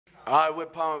Hi, we're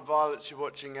Palma Violets. You're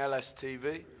watching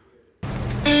LSTV.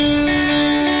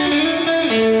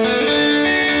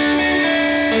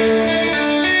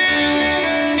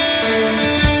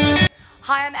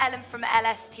 Hi, I'm Ellen from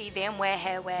LSTV and we're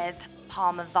here with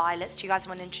Palma Violets. Do you guys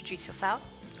want to introduce yourselves?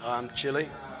 I'm Chili.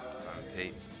 I'm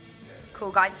Pete.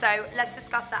 Cool, guys. So let's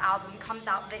discuss the album. Comes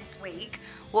out this week.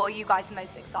 What are you guys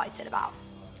most excited about?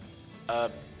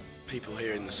 People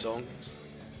hearing the songs,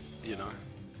 you know.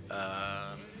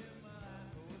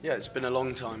 Yeah, it's been a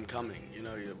long time coming. You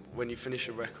know, when you finish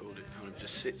a record, it kind of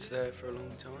just sits there for a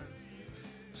long time.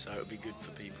 So it'll be good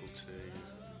for people to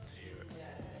hear it.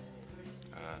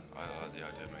 I like the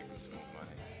idea of making some more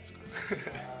money. It's kind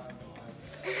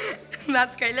of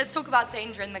That's great. Let's talk about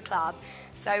Danger in the Club.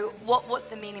 So what's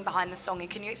the meaning behind the song?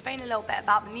 And can you explain a little bit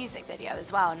about the music video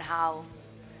as well and how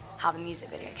the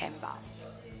music video came about?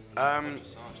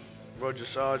 Roger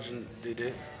Sargent did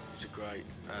it. He's a great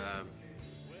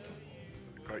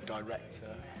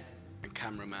director and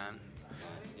cameraman.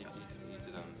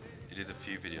 He did a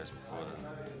few videos before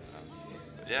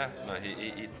that.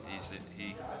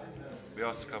 We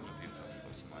asked a couple of people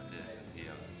for some ideas, and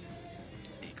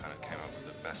he kind of came up with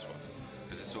the best one.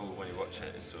 Because it's all, when you watch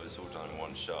it, it's all done in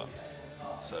one shot.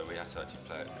 So we had to actually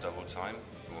play it double time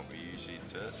from what we usually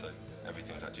do. So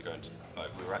everything's actually going to,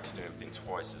 like, we were actually doing everything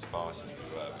twice as fast as we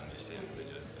were when you see it in the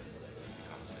video. But you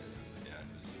can't see it. Yeah,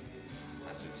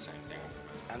 that's the same thing.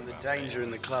 And the Danger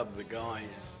in the Club, he's a guy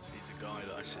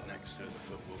that I sit next to at the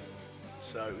football.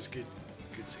 So it was good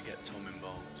to get Tom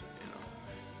involved, you know.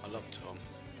 I love Tom.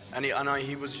 And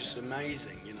he was just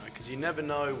amazing, you know, because you never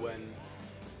know when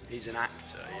he's an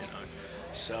actor, you know.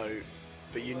 So,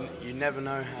 but you never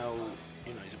know how,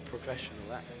 you know, he's a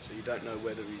professional actor, so you don't know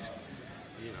whether he's,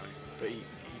 you know, but he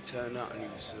turned up and he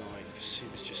was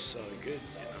just so good,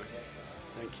 you know.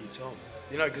 Thank you, Tom.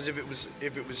 You know, because if it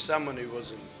was someone who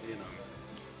wasn't, you know,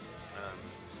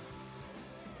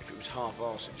 if it was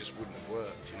half-arsed, it just wouldn't have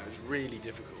worked. You know, it was really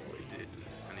difficult what he did,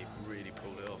 and he really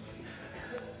pulled it off.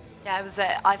 Yeah, it was.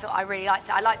 I really liked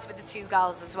it. I liked it with the two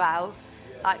girls as well,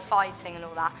 like fighting and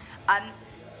all that.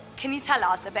 Can you tell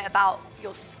us a bit about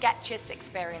your sketchiest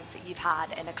experience that you've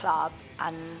had in a club,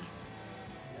 and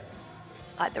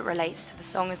like that relates to the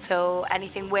song at all?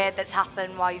 Anything weird that's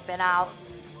happened while you've been out?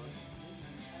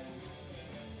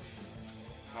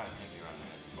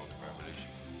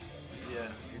 Yeah,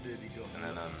 he did. He got. And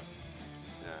then,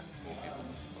 more people.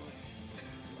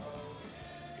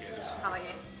 Yes. How about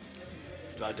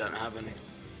you? I don't have any.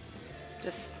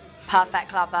 Just perfect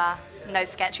clubber, no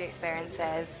sketchy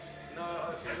experiences. No,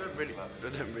 I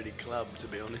don't really club, to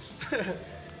be honest. It's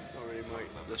not really my.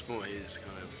 That's more his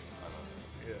kind of.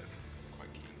 Yeah.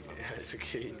 Quite keen. Yeah, it's a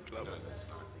keen club.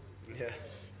 Yeah.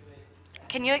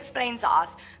 Can you explain to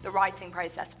us the writing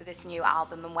process for this new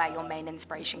album and where your main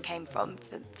inspiration came from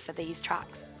for these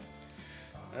tracks?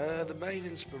 The main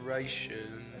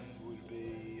inspiration would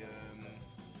be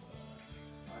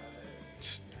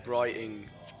just writing,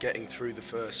 getting through the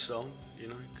first song, you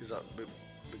know, because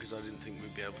I didn't think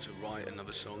we'd be able to write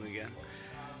another song again.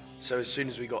 So as soon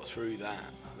as we got through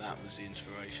that was the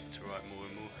inspiration to write more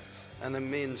and more. And then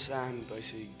me and Sam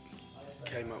basically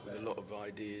came up with a lot of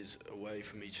ideas away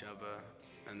from each other,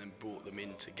 and then brought them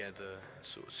in together,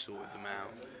 sort of sorted them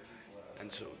out,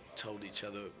 and sort of told each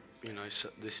other, you know, so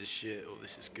this is shit or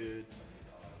this is good.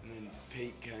 And then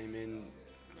Pete came in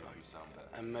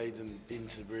and made them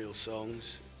into real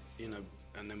songs, you know,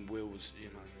 and then Will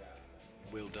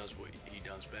does what he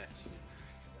does best.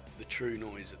 The true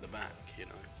noise at the back, you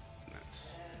know.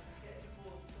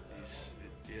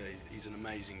 He's an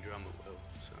amazing drummer, Will,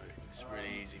 so it's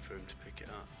really easy for him to pick it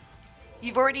up.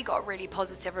 You've already got a really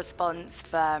positive response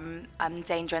from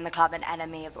Danger in the Club, and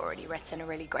Enemy have already written a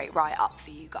really great write-up for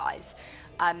you guys.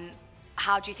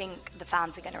 How do you think the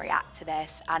fans are going to react to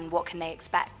this, and what can they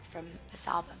expect from this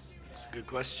album? It's a good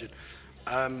question.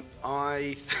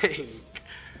 I think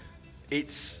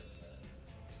it's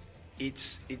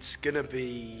going to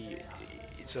be,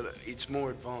 it's more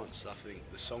advanced. I think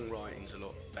the songwriting's a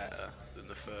lot better than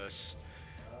the first.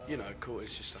 You know, of course,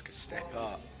 it's just like a step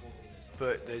up.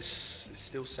 But it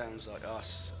still sounds like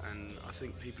us, and I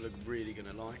think people are really going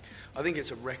to like. I think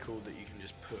it's a record that you can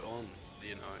just put on,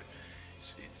 you know.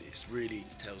 It really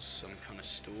tells some kind of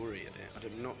story in it.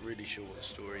 I'm not really sure what the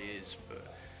story is,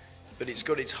 but it's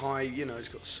got its high, you know, it's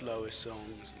got slower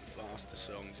songs and faster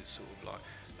songs. It's sort of like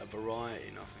a variety,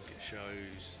 and I think it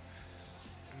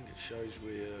shows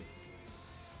we're,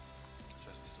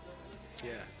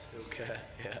 still care,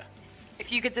 yeah.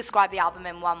 If you could describe the album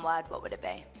in one word, what would it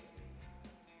be?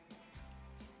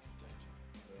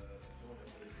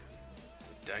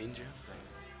 Danger.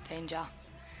 Danger.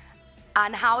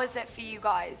 And how is it for you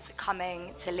guys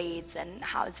coming to Leeds, and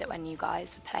how is it when you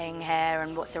guys are playing here,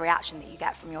 and what's the reaction that you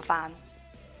get from your fans?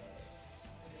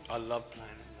 I love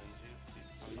playing in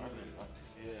Leeds. I love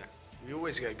it. Yeah, we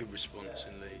always get a good response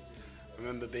in Leeds. I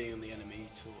remember being on the NME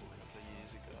tour a couple of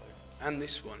years ago, and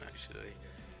this one actually,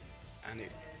 and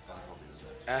it.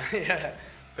 Yeah,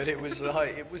 but it was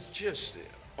like, it was just,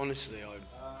 honestly,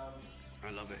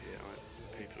 I love it here.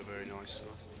 People are very nice to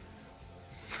us.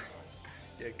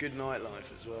 Yeah, good nightlife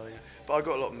as well. Yeah, but I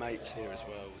got a lot of mates here as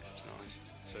well, which is nice.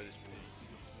 So does Pete.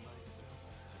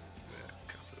 Yeah,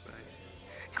 a couple of mates.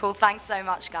 Cool, thanks so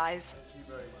much, guys.